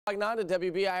Logging on to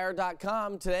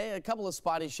WBIR.com today, a couple of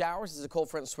spotty showers as a cold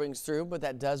front swings through, but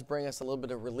that does bring us a little bit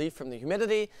of relief from the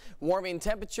humidity, warming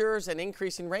temperatures, and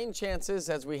increasing rain chances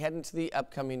as we head into the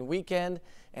upcoming weekend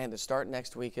and to start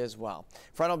next week as well.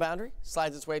 Frontal boundary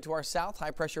slides its way to our south. High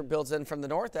pressure builds in from the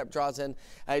north. That draws in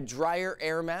a drier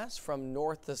air mass from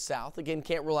north to south. Again,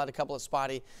 can't rule out a couple of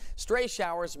spotty stray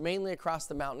showers, mainly across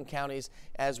the mountain counties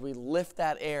as we lift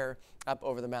that air up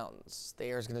over the mountains. The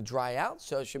air is going to dry out,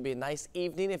 so it should be a nice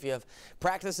evening if you have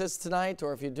practices tonight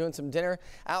or if you're doing some dinner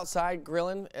outside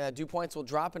grilling. Dew points will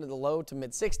drop into the low to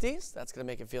mid 60s. That's going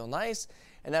to make it feel nice,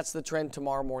 and that's the trend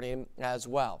tomorrow morning as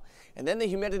well. And then the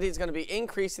humidity is going to be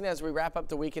increasing as we wrap up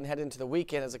the week and head into the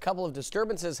weekend as a couple of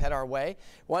disturbances head our way,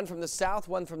 one from the south,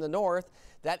 one from the north.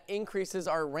 That increases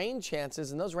our rain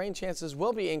chances, and those rain chances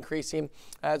will be increasing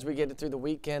as we get through the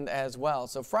weekend as well.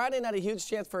 So Friday, not a huge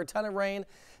chance for a ton of rain.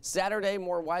 Saturday,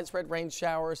 more widespread rain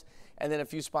showers, and then a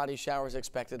few spotty showers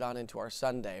expected on into our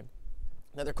Sunday.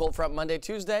 Another cold front Monday,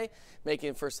 Tuesday,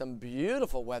 making for some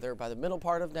beautiful weather by the middle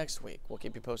part of next week. We'll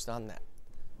keep you posted on that.